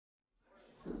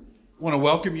I want to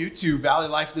welcome you to Valley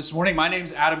Life this morning. My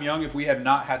name's Adam Young. If we have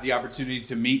not had the opportunity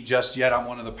to meet just yet, I'm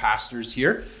one of the pastors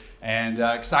here, and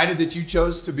excited that you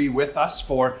chose to be with us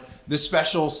for this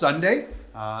special Sunday.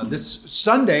 This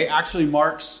Sunday actually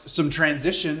marks some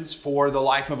transitions for the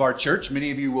life of our church.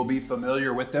 Many of you will be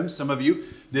familiar with them. Some of you,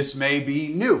 this may be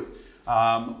new.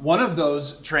 One of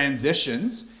those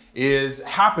transitions is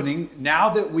happening now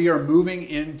that we are moving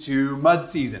into mud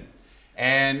season.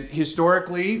 And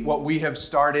historically, what we have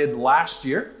started last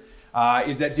year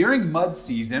is that during mud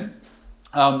season,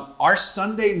 our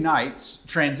Sunday nights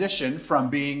transition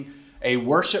from being a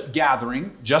worship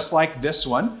gathering, just like this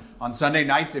one. On Sunday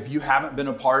nights, if you haven't been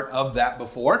a part of that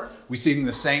before, we sing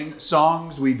the same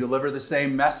songs, we deliver the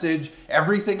same message,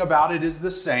 everything about it is the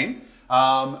same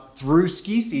through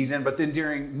ski season. But then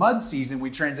during mud season, we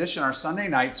transition our Sunday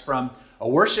nights from a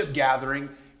worship gathering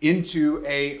into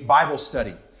a Bible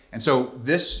study. And so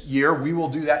this year, we will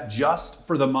do that just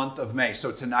for the month of May.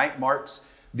 So tonight marks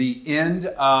the end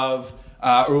of,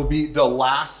 it will be the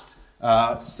last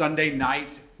Sunday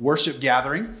night worship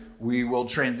gathering. We will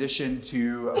transition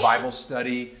to a Bible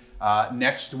study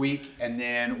next week, and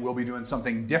then we'll be doing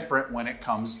something different when it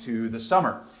comes to the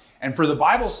summer. And for the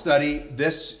Bible study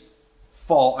this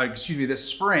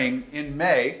spring in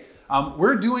May,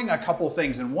 we're doing a couple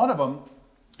things. And one of them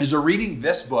is we're reading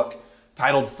this book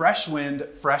titled Fresh Wind,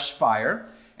 Fresh Fire.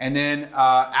 And then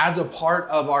as a part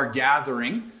of our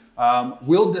gathering,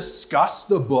 we'll discuss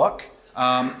the book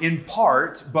in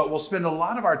part, but we'll spend a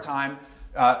lot of our time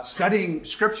studying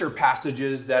scripture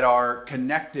passages that are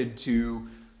connected to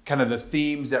kind of the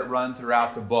themes that run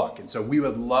throughout the book. And so we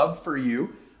would love for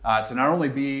you to not only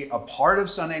be a part of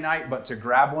Sunday night, but to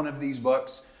grab one of these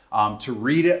books, to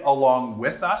read it along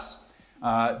with us.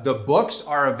 The books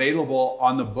are available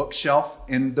on the bookshelf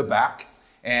in the back.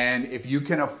 And if you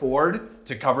can afford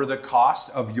to cover the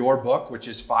cost of your book, which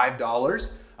is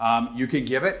 $5, you can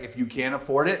give it. If you can't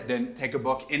afford it, then take a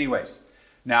book anyways.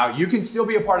 Now, you can still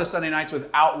be a part of Sunday nights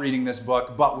without reading this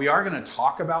book, but we are going to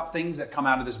talk about things that come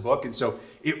out of this book. And so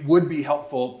it would be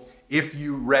helpful if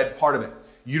you read part of it.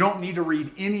 You don't need to read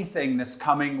anything this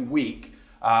coming week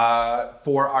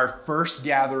for our first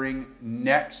gathering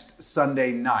next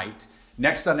Sunday night.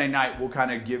 Next Sunday night, we'll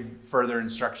kind of give further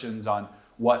instructions on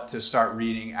what to start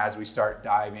reading as we start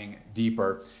diving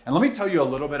deeper. And let me tell you a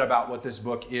little bit about what this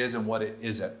book is and what it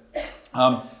isn't.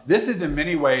 This is in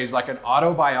many ways like an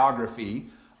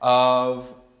autobiography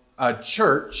of a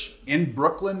church in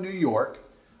Brooklyn, New York.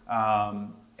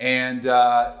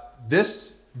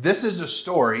 This is a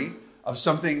story of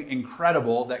something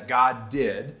incredible that God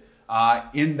did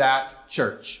in that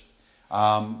church.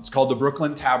 It's called the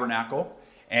Brooklyn Tabernacle.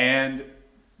 And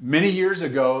many years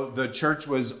ago, the church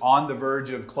was on the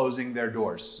verge of closing their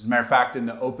doors. As a matter of fact, in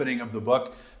the opening of the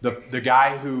book, the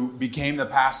guy who became the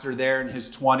pastor there in his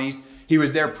 20s, he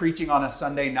was there preaching on a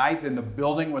Sunday night, and the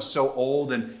building was so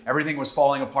old and everything was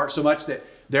falling apart so much that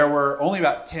there were only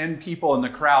about 10 people in the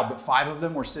crowd, but 5 of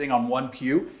them were sitting on one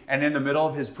pew. And in the middle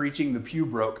of his preaching, the pew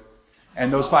broke,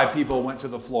 and those 5 people went to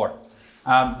the floor.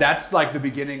 That's like the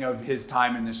beginning of his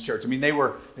time in this church. I mean, they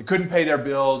couldn't pay their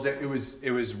bills. It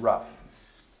was rough.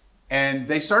 And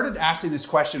they started asking this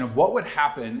question of what would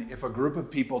happen if a group of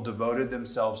people devoted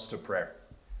themselves to prayer?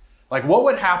 Like, what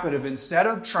would happen if instead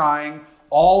of trying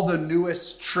all the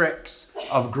newest tricks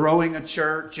of growing a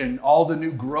church and all the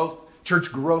new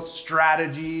church growth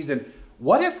strategies, and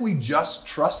what if we just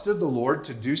trusted the Lord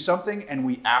to do something and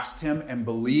we asked him and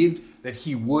believed that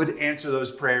he would answer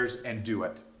those prayers and do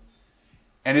it?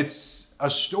 And it's a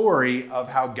story of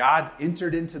how God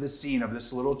entered into the scene of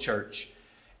this little church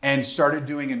and started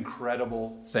doing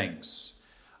incredible things.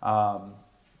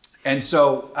 And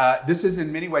so this is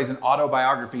in many ways an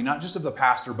autobiography, not just of the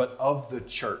pastor, but of the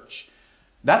church.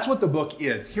 That's what the book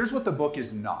is. Here's what the book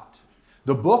is not.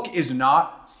 The book is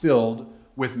not filled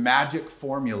with magic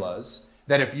formulas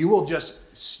that if you will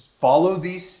just follow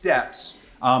these steps,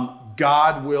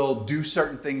 God will do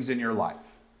certain things in your life.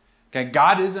 Okay,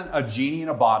 God isn't a genie in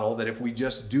a bottle that if we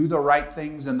just do the right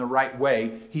things in the right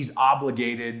way, he's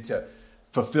obligated to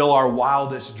fulfill our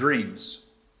wildest dreams.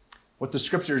 What the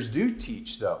scriptures do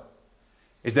teach, though,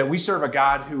 is that we serve a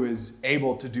God who is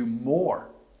able to do more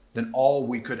than all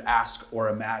we could ask or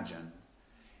imagine.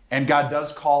 And God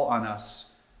does call on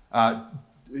us,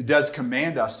 does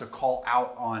command us to call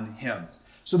out on him.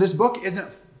 So this book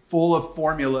isn't full of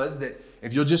formulas that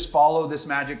if you'll just follow this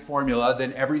magic formula,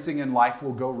 then everything in life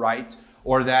will go right,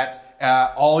 or that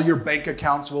all your bank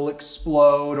accounts will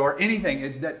explode, or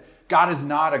anything. That God is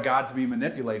not a God to be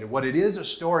manipulated. What it is a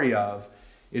story of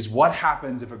is what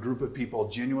happens if a group of people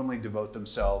genuinely devote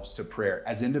themselves to prayer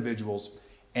as individuals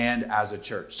and as a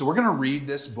church. So we're going to read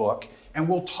this book, and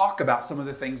we'll talk about some of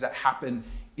the things that happen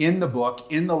in the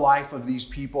book, in the life of these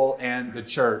people and the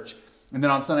church. And then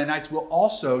on Sunday nights, we'll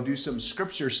also do some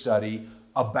scripture study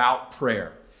about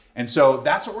prayer. And so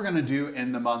that's what we're going to do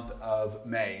in the month of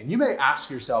May. And you may ask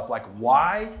yourself, like,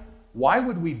 why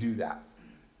would we do that?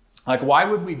 Like, why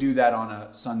would we do that on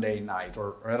a Sunday night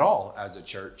or at all as a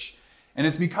church? And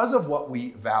it's because of what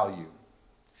we value.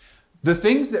 The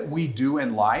things that we do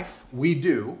in life, we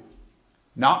do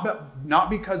not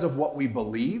because of what we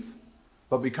believe,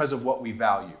 but because of what we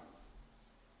value.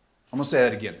 I'm going to say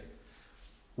that again.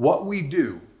 What we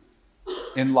do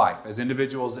in life as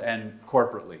individuals and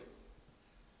corporately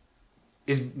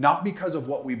is not because of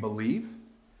what we believe,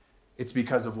 it's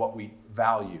because of what we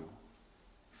value.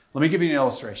 Let me give you an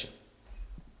illustration.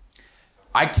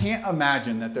 I can't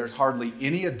imagine that there's hardly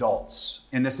any adults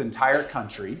in this entire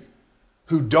country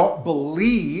who don't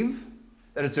believe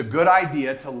that it's a good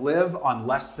idea to live on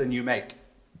less than you make.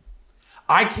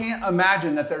 I can't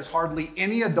imagine that there's hardly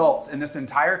any adults in this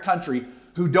entire country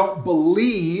who don't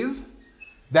believe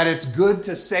that it's good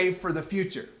to save for the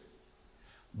future.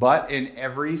 But in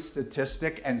every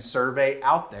statistic and survey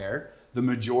out there, the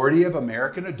majority of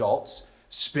American adults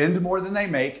spend more than they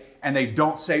make and they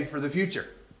don't save for the future.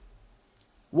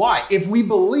 Why? If we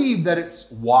believe that it's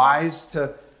wise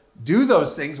to do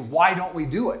those things, why don't we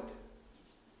do it?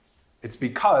 It's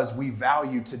because we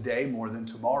value today more than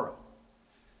tomorrow.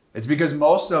 It's because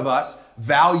most of us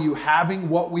value having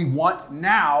what we want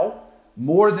now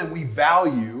more than we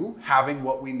value having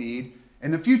what we need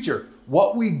in the future.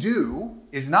 What we do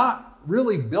is not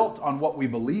really built on what we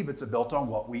believe, it's built on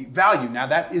what we value. Now,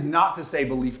 that is not to say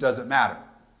belief doesn't matter,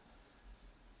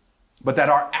 but that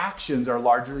our actions are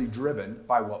largely driven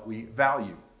by what we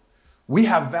value. We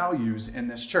have values in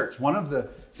this church. One of the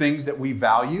things that we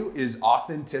value is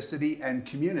authenticity and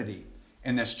community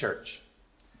in this church.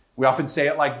 We often say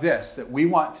it like this, that we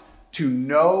want to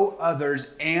know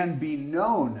others and be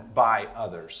known by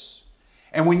others.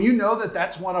 And when you know that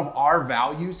that's one of our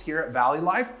values here at Valley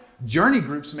Life, journey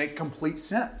groups make complete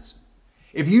sense.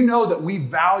 If you know that we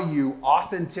value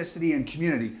authenticity and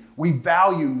community, we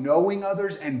value knowing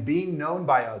others and being known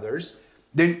by others,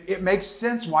 then it makes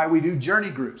sense why we do journey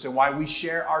groups and why we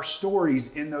share our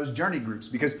stories in those journey groups,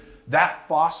 because that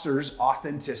fosters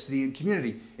authenticity and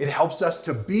community. It helps us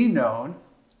to be known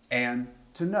and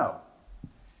to know.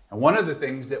 And one of the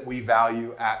things that we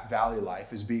value at Valley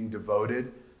Life is being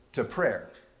devoted to prayer.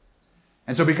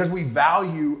 And so because we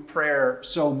value prayer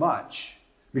so much,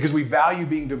 because we value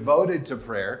being devoted to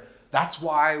prayer, that's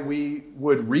why we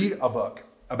would read a book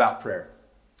about prayer.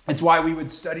 It's why we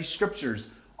would study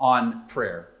scriptures on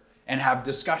prayer and have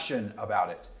discussion about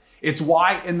it. It's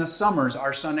why in the summers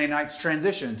our Sunday nights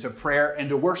transition to prayer and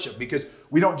to worship, because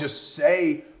we don't just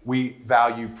say we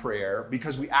value prayer,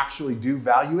 because we actually do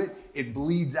value it. It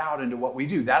bleeds out into what we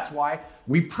do. That's why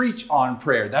we preach on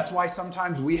prayer. That's why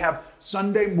sometimes we have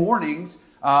Sunday mornings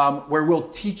where we'll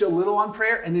teach a little on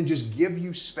prayer and then just give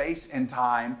you space and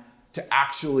time to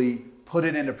actually put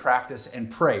it into practice and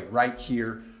pray right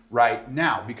here, right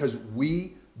now, because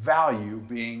we value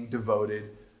being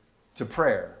devoted to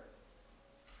prayer.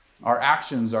 Our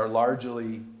actions are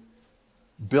largely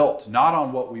built not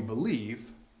on what we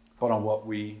believe, but on what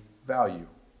we value.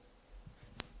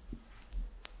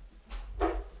 I'm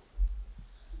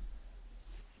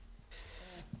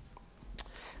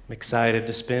excited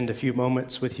to spend a few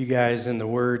moments with you guys in the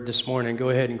Word this morning. Go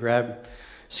ahead and grab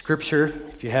Scripture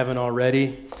if you haven't already.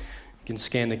 You can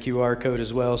scan the QR code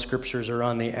as well. Scriptures are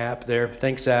on the app there.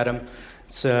 Thanks, Adam.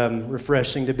 It's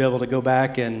refreshing to be able to go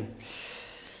back and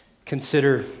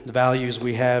consider the values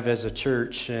we have as a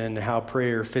church and how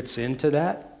prayer fits into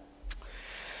that.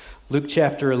 Luke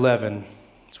chapter 11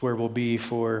 is where we'll be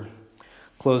for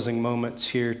closing moments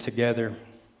here together. Have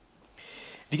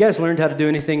you guys learned how to do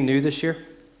anything new this year?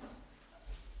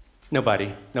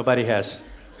 Nobody has.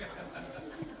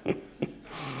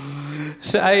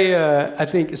 So I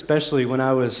think especially when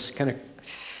I was kind of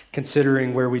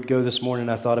considering where we'd go this morning,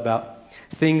 I thought about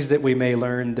things that we may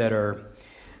learn that are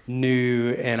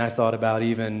new, and I thought about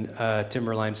even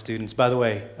Timberline students. By the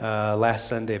way, last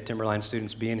Sunday of Timberline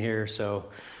students being here, so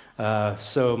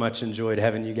much enjoyed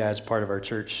having you guys part of our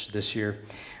church this year.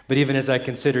 But even as I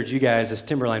considered you guys as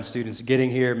Timberline students getting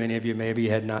here, many of you maybe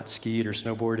had not skied or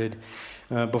snowboarded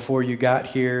before you got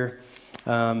here.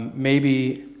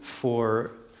 Maybe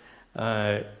for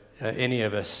any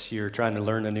of us, you're trying to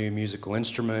learn a new musical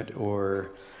instrument,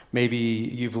 or maybe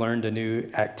you've learned a new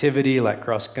activity like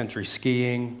cross-country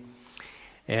skiing.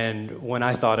 And when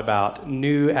I thought about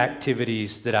new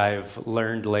activities that I've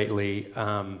learned lately,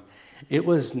 it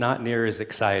was not near as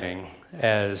exciting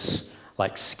as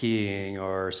like skiing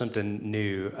or something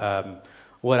new.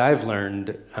 What I've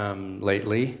learned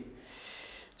lately,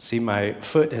 see, my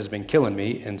foot has been killing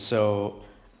me, and so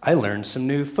I learned some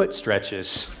new foot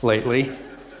stretches lately.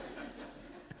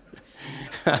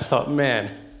 I thought,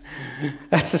 man,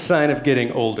 that's a sign of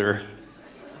getting older.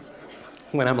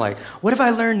 When I'm like, what have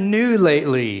I learned new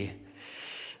lately?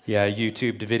 Yeah, I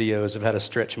YouTubed videos of how to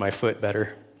stretch my foot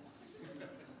better.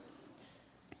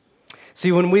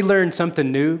 See, when we learn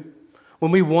something new, when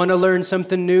we want to learn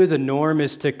something new, the norm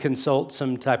is to consult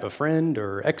some type of friend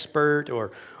or expert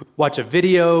or watch a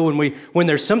video. When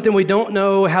there's something we don't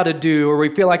know how to do, or we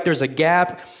feel like there's a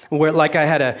gap, where like I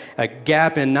had a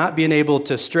gap in not being able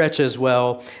to stretch as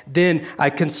well, then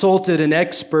I consulted an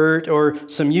expert or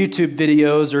some YouTube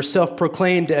videos or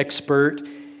self-proclaimed expert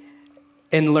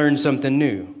and learned something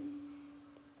new.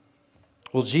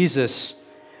 Well, Jesus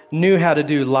knew how to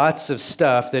do lots of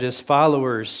stuff that his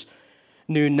followers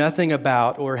knew nothing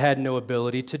about or had no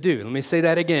ability to do. Let me say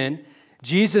that again.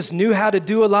 Jesus knew how to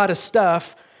do a lot of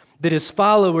stuff that his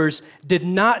followers did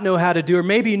not know how to do or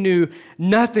maybe knew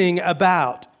nothing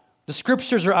about. The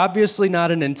scriptures are obviously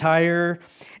not an entire,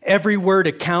 every word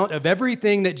account of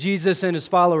everything that Jesus and his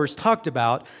followers talked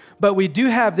about, but we do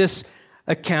have this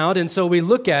account, and so we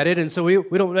look at it, and so we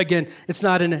don't, again, it's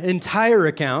not an entire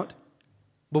account,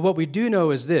 but what we do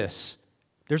know is this.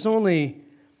 There's only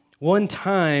one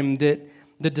time that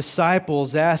the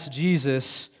disciples asked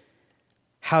Jesus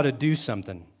how to do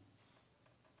something.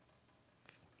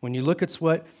 When you look at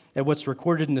what's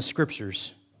recorded in the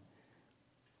scriptures,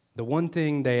 the one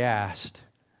thing they asked,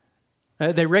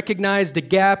 they recognized the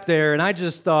gap there, and I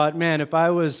just thought, man, if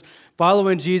I was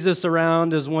following Jesus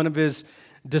around as one of his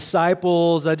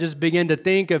disciples, I just began to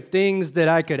think of things that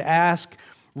I could ask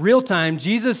real time,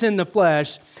 Jesus in the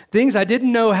flesh, things I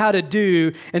didn't know how to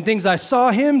do, and things I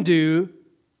saw him do.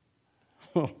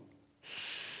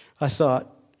 I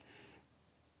thought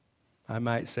I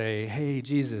might say, hey,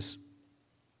 Jesus,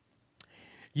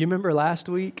 you remember last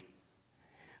week?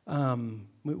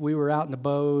 We were out in the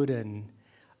boat, and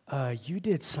you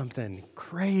did something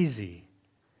crazy.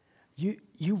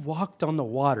 You walked on the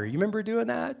water. You remember doing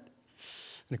that?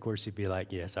 And of course, he'd be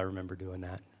like, yes, I remember doing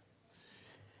that.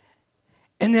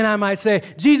 And then I might say,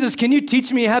 Jesus, can you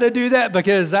teach me how to do that?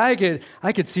 Because I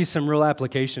could see some real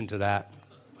application to that.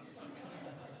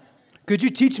 Could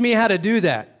you teach me how to do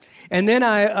that? And then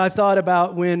I thought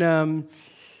about when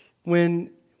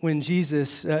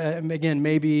Jesus, again,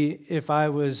 maybe if I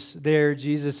was there,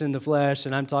 Jesus in the flesh,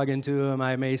 and I'm talking to him,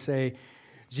 I may say,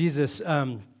 Jesus,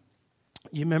 you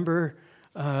remember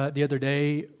the other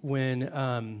day when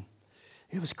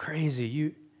it was crazy?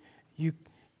 You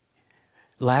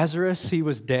Lazarus, he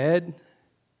was dead,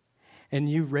 and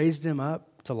you raised him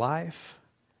up to life.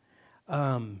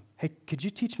 Hey, could you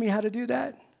teach me how to do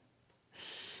that?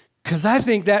 Because I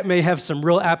think that may have some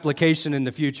real application in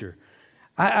the future.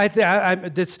 I'm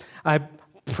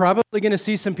probably going to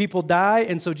see some people die,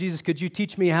 and so Jesus, could you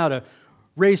teach me how to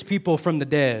raise people from the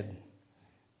dead?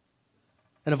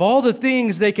 And of all the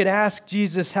things they could ask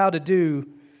Jesus how to do,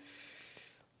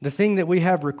 the thing that we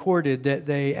have recorded that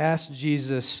they asked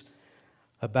Jesus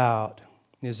about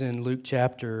is in Luke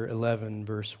chapter 11,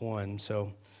 verse 1.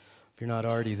 So if you're not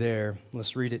already there,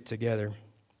 let's read it together.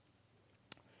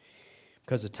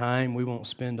 Because of time, we won't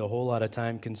spend a whole lot of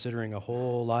time considering a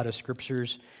whole lot of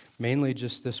scriptures, mainly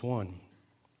just this one.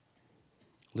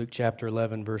 Luke chapter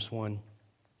 11, verse 1.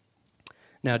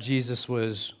 Now Jesus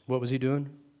was, what was he doing?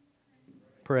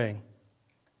 Praying.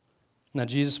 Now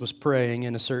Jesus was praying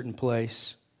in a certain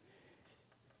place.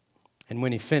 And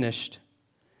when he finished,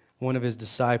 one of his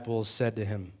disciples said to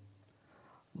him,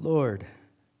 Lord,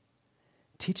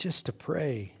 teach us to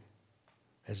pray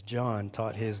as John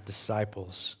taught his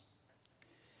disciples.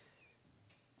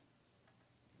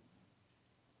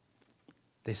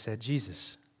 They said,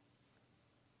 Jesus,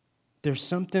 there's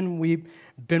something we've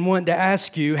been wanting to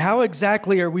ask you. How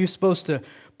exactly are we supposed to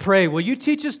pray? Will you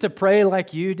teach us to pray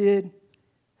like you did?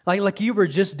 Like you were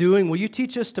just doing? Will you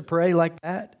teach us to pray like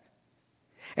that?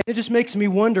 And it just makes me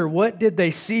wonder, what did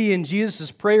they see in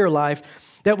Jesus' prayer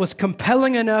life that was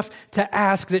compelling enough to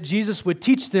ask that Jesus would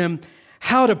teach them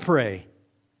how to pray?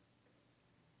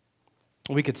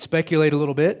 We could speculate a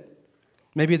little bit.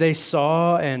 Maybe they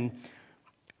saw and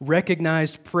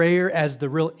recognized prayer as the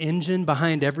real engine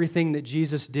behind everything that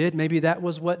Jesus did. Maybe that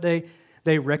was what they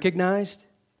recognized.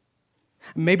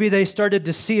 Maybe they started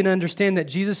to see and understand that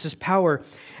Jesus' power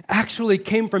actually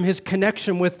came from his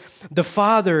connection with the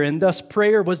Father, and thus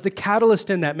prayer was the catalyst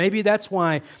in that. Maybe that's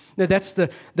why, that's the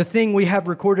thing we have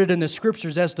recorded in the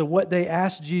scriptures as to what they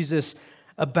asked Jesus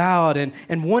about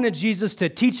and wanted Jesus to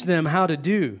teach them how to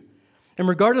do. And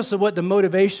regardless of what the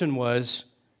motivation was,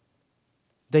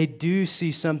 they do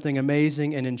see something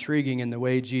amazing and intriguing in the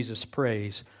way Jesus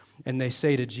prays. And they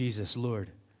say to Jesus, Lord,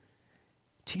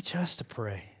 teach us to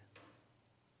pray.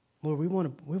 Lord, we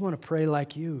want to pray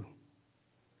like you.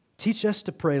 Teach us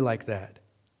to pray like that.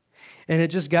 And it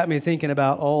just got me thinking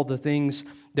about all the things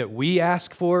that we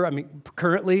ask for,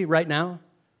 currently, right now.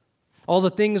 All the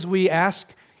things we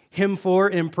ask Him for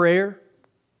in prayer.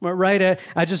 Right?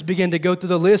 I just began to go through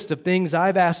the list of things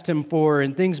I've asked Him for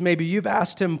and things maybe you've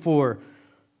asked Him for.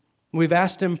 We've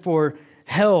asked Him for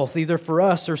health, either for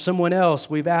us or someone else.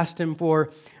 We've asked Him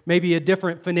for maybe a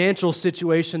different financial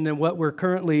situation than what we're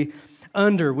currently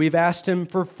under. We've asked Him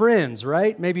for friends,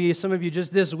 right? Maybe some of you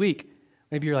just this week,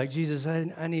 maybe you're like, Jesus,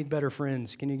 I need better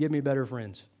friends. Can you give me better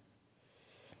friends?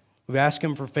 We've asked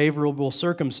Him for favorable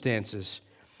circumstances,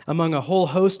 among a whole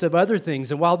host of other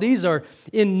things. And while these are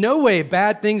in no way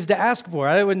bad things to ask for,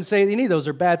 I wouldn't say any of those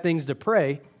are bad things to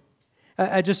pray.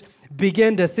 I just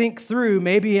begin to think through,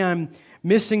 maybe I'm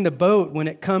missing the boat when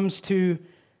it comes to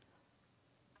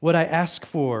what I ask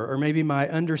for, or maybe my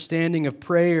understanding of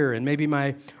prayer, and maybe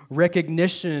my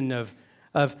recognition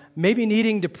of maybe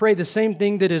needing to pray the same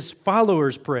thing that His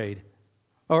followers prayed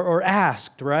or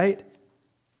asked, right?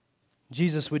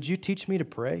 Jesus, would you teach me to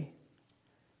pray?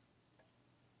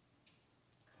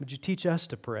 Would you teach us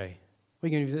to pray? We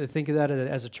can think of that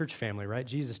as a church family, right?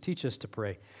 Jesus, teach us to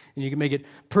pray. And you can make it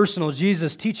personal.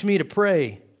 Jesus, teach me to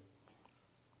pray.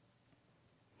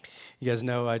 You guys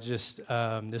know I just,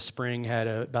 this spring, had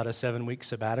about a 7-week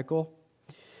sabbatical.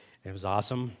 It was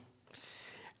awesome.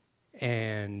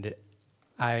 And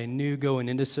I knew going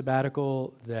into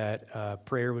sabbatical that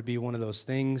prayer would be one of those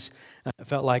things. I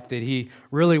felt like that He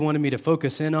really wanted me to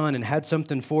focus in on and had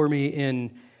something for me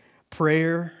in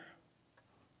prayer.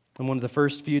 And one of the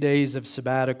first few days of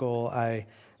sabbatical, I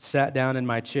sat down in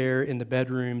my chair in the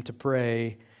bedroom to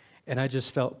pray, and I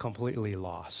just felt completely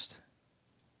lost.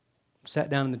 Sat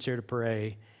down in the chair to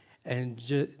pray, and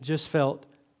just felt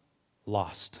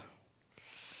lost.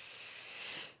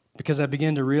 Because I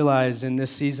began to realize in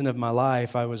this season of my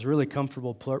life, I was really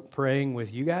comfortable praying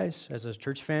with you guys as a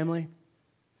church family.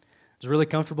 I was really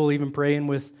comfortable even praying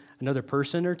with another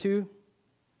person or two.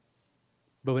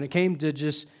 But when it came to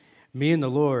just me and the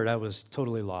Lord, I was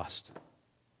totally lost.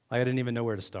 I didn't even know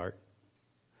where to start.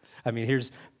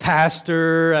 Here's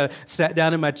pastor, sat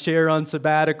down in my chair on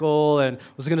sabbatical and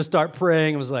was going to start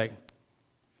praying and was like,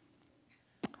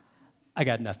 I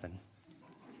got nothing.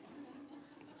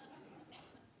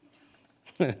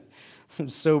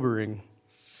 Sobering.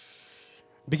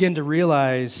 Begin to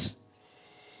realize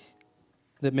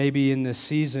that maybe in this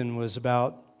season was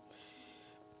about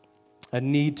a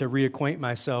need to reacquaint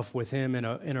myself with Him in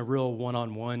a real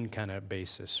one-on-one kind of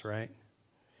basis, right?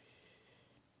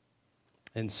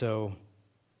 And so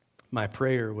my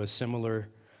prayer was similar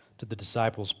to the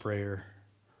disciples' prayer.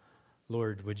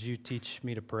 Lord, would you teach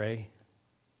me to pray?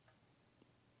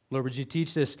 Lord, would you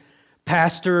teach this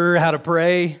pastor how to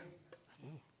pray?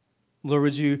 Lord,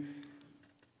 would you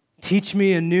teach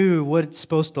me anew what it's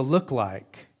supposed to look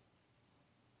like?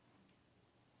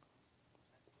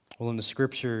 Well, in the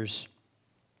Scriptures,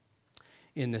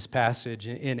 in this passage,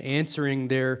 in answering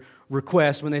their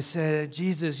request, when they said,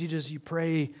 Jesus, you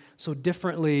pray so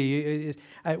differently.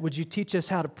 Would you teach us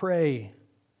how to pray?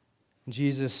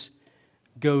 Jesus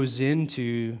goes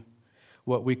into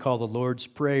what we call the Lord's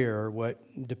Prayer, or what,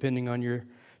 depending on your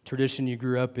tradition you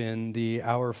grew up in, the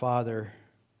Our Father.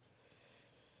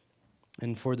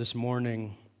 And for this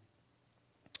morning,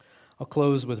 I'll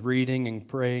close with reading and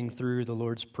praying through the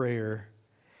Lord's Prayer.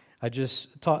 I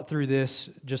just taught through this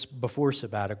just before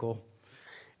sabbatical,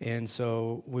 and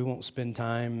so we won't spend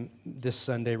time this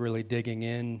Sunday really digging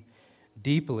in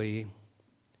deeply,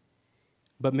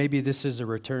 but maybe this is a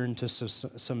return to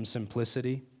some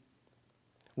simplicity,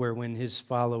 where when His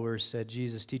followers said,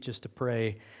 Jesus, teach us to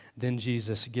pray, then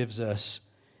Jesus gives us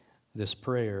this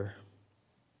prayer.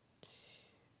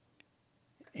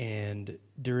 And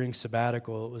during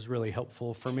sabbatical, it was really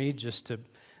helpful for me just to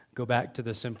go back to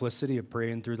the simplicity of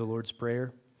praying through the Lord's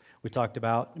Prayer. We talked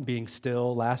about being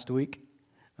still last week,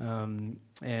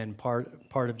 and part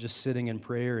of just sitting in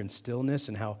prayer and stillness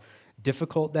and how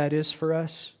difficult that is for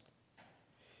us.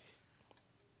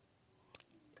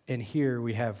 And here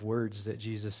we have words that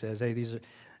Jesus says, hey,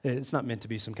 it's not meant to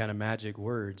be some kind of magic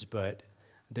words, but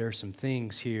there are some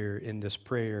things here in this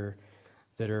prayer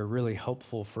that are really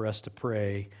helpful for us to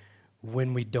pray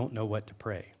when we don't know what to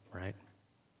pray, right?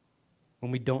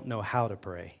 When we don't know how to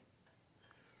pray.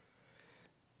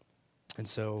 And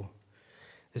so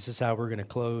this is how we're going to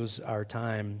close our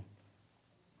time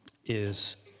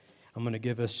is I'm going to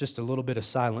give us just a little bit of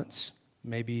silence,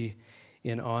 maybe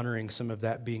in honoring some of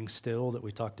that being still that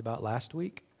we talked about last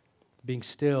week. Being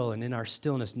still, and in our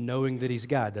stillness, knowing that He's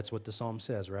God. That's what the psalm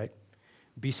says, right?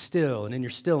 Be still, and in your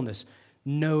stillness,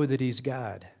 know that He's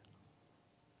God.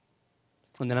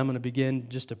 And then I'm going to begin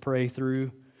just to pray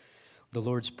through the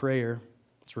Lord's Prayer.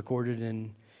 It's recorded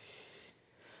in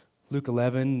Luke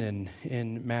 11 and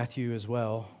in Matthew as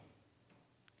well.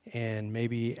 And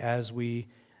maybe as we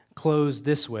close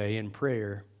this way in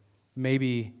prayer,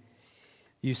 maybe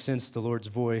you sense the Lord's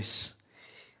voice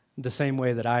the same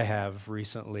way that I have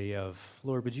recently of,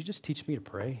 Lord, would you just teach me to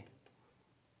pray?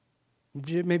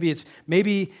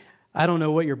 Maybe I don't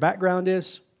know what your background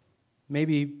is.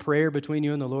 Maybe prayer between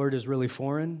you and the Lord is really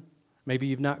foreign. Maybe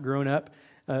you've not grown up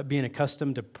being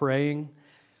accustomed to praying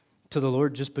to the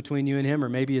Lord just between you and Him, or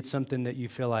maybe it's something that you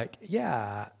feel like,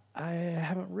 yeah, I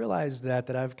haven't realized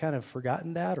that I've kind of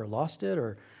forgotten that or lost it,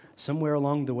 or somewhere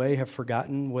along the way have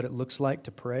forgotten what it looks like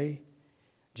to pray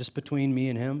just between me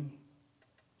and Him.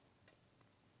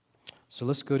 So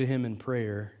let's go to Him in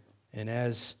prayer, and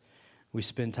as we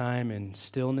spend time in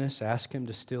stillness, ask Him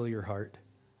to still your heart,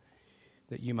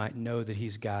 that you might know that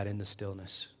He's God in the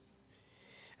stillness.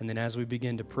 And then as we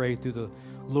begin to pray through the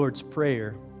Lord's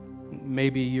Prayer,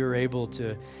 maybe you're able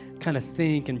to kind of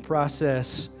think and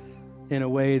process in a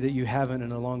way that you haven't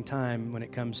in a long time when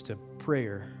it comes to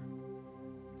prayer.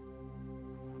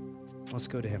 Let's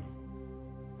go to Him.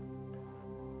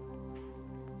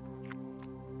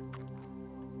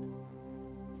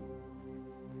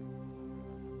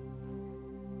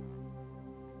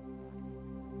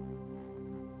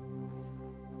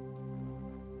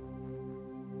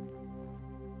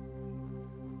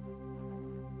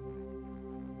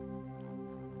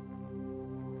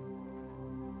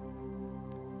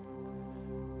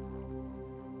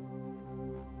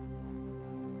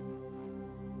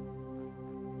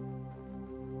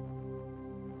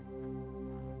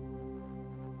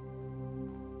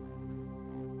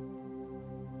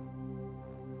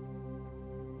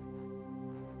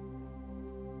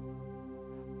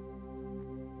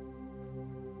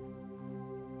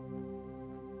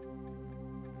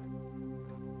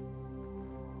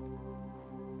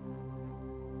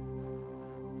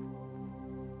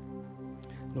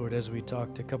 Lord, as we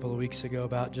talked a couple of weeks ago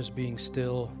about just being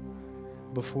still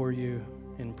before you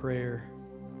in prayer,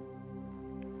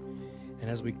 and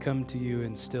as we come to you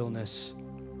in stillness,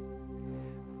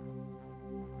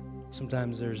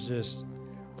 sometimes there's just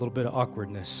a little bit of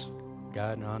awkwardness,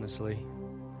 God, and honestly,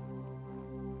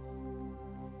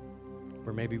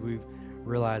 or maybe we've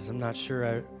realized, I'm not sure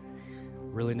I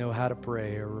really know how to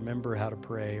pray, or remember how to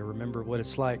pray, or remember what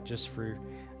it's like just for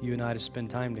you and I to spend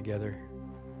time together.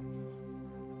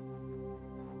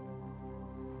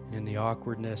 In the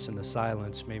awkwardness and the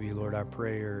silence, maybe, Lord, our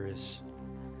prayer is,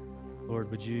 Lord,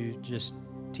 would you just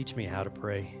teach me how to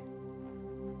pray?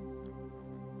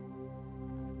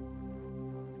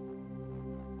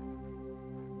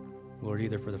 Lord,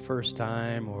 either for the first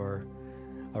time or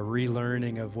a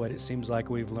relearning of what it seems like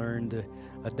we've learned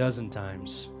a dozen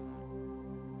times.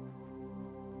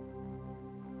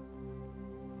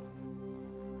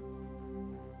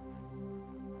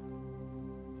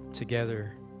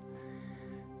 Together,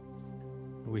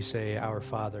 we say, Our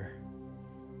Father,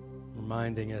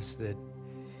 reminding us that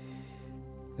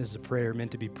this is a prayer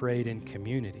meant to be prayed in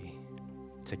community,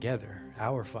 together,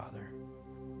 Our Father.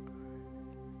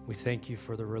 We thank you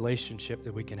for the relationship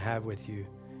that we can have with you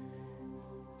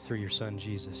through your Son,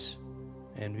 Jesus,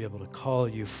 and be able to call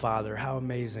you Father. How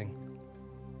amazing.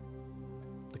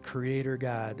 The Creator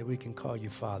God, that we can call you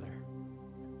Father.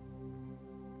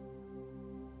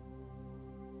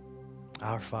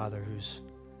 Our Father, whose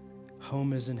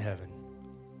home is in heaven.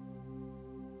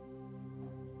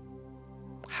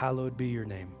 Hallowed be your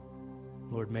name.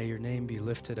 Lord, may your name be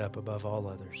lifted up above all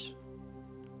others.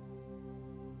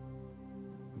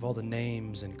 Of all the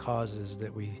names and causes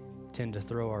that we tend to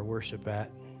throw our worship at,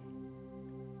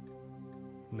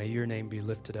 may your name be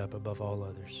lifted up above all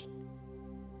others.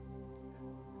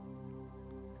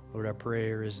 Lord, our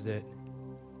prayer is that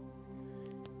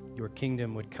your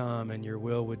kingdom would come and your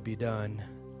will would be done.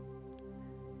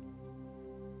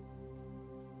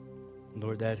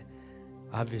 Lord, that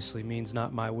obviously means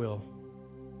not my will.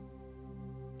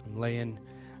 I'm laying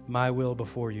my will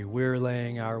before you. We're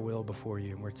laying our will before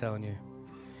you, and we're telling you,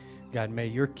 God, may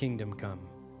your kingdom come.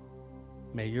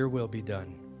 May your will be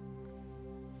done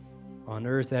on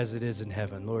earth as it is in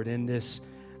heaven. Lord, in this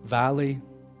valley,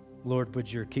 Lord,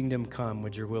 would your kingdom come?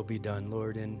 Would your will be done?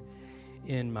 Lord,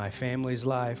 in my family's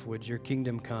life, would your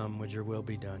kingdom come? Would your will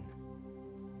be done?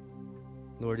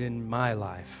 Lord, in my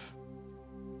life,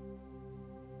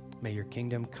 May your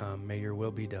kingdom come. May your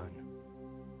will be done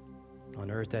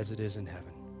on earth as it is in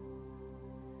heaven.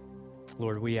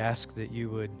 Lord, we ask that you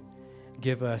would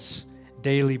give us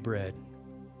daily bread.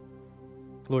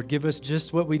 Lord, give us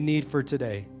just what we need for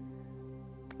today.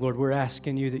 Lord, we're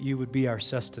asking you that you would be our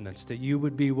sustenance, that you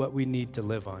would be what we need to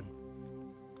live on.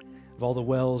 Of all the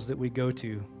wells that we go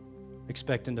to,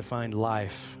 expecting to find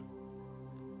life,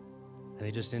 and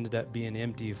they just ended up being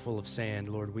empty, full of sand,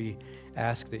 Lord, we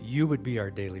ask that you would be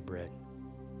our daily bread.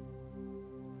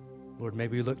 Lord, may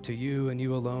we look to you and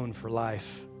you alone for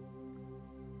life.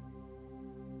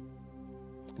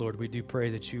 Lord, we do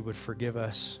pray that you would forgive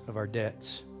us of our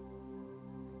debts.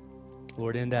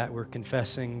 Lord, in that we're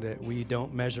confessing that we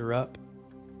don't measure up.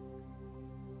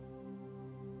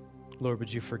 Lord,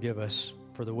 would you forgive us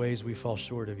for the ways we fall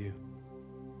short of you?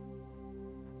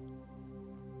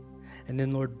 And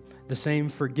then, Lord, the same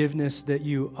forgiveness that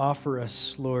you offer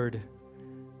us, Lord,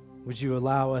 would you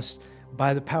allow us,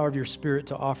 by the power of your Spirit,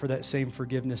 to offer that same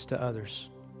forgiveness to others?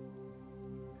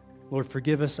 Lord,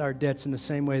 forgive us our debts in the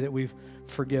same way that we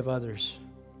forgive others.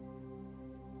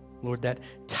 Lord, that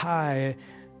tie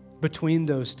between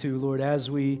those two, Lord,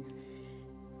 as we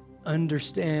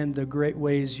understand the great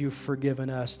ways you've forgiven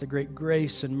us, the great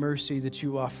grace and mercy that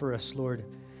you offer us, Lord,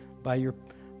 by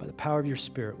the power of your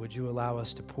Spirit, would you allow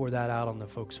us to pour that out on the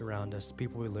folks around us, the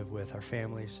people we live with, our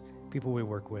families, people we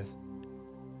work with.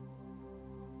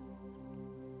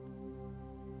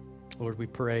 Lord, we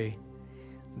pray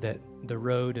that the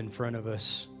road in front of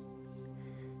us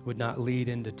would not lead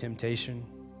into temptation.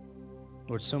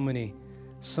 Lord, so many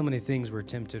things we're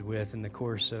tempted with in the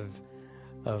course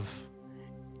of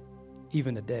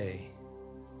even a day.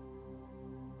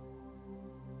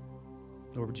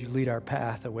 Lord, would you lead our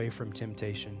path away from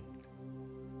temptation?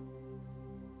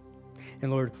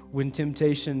 And Lord, when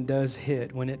temptation does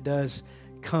hit, when it does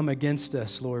come against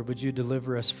us, Lord, would you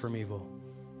deliver us from evil?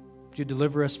 Would you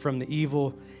deliver us from the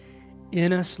evil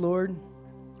in us, Lord?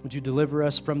 Would you deliver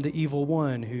us from the evil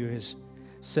one who has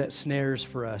set snares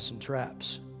for us and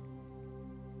traps?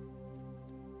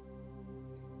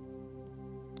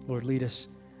 Lord, lead us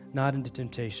not into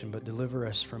temptation, but deliver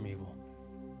us from evil.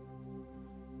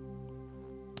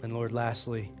 And Lord,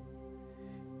 lastly,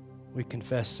 we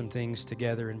confess some things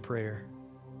together in prayer.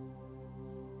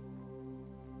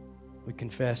 We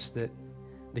confess that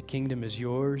the kingdom is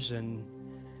yours and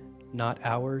not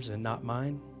ours and not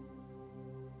mine.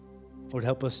 Lord,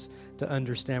 help us to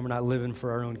understand we're not living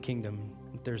for our own kingdom.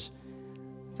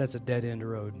 That's a dead-end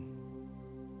road.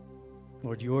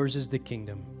 Lord, yours is the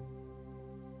kingdom.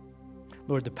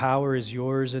 Lord, the power is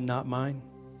yours and not mine.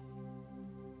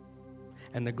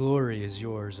 And the glory is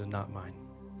yours and not mine.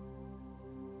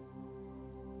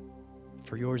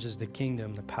 For yours is the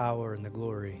kingdom, the power, and the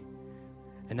glory.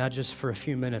 And not just for a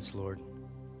few minutes, Lord,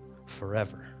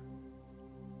 forever.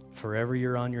 Forever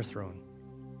you're on your throne.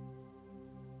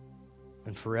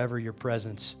 And forever your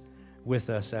presence with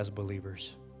us as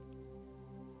believers.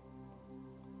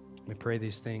 We pray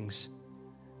these things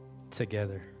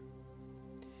together.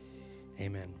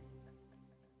 Amen.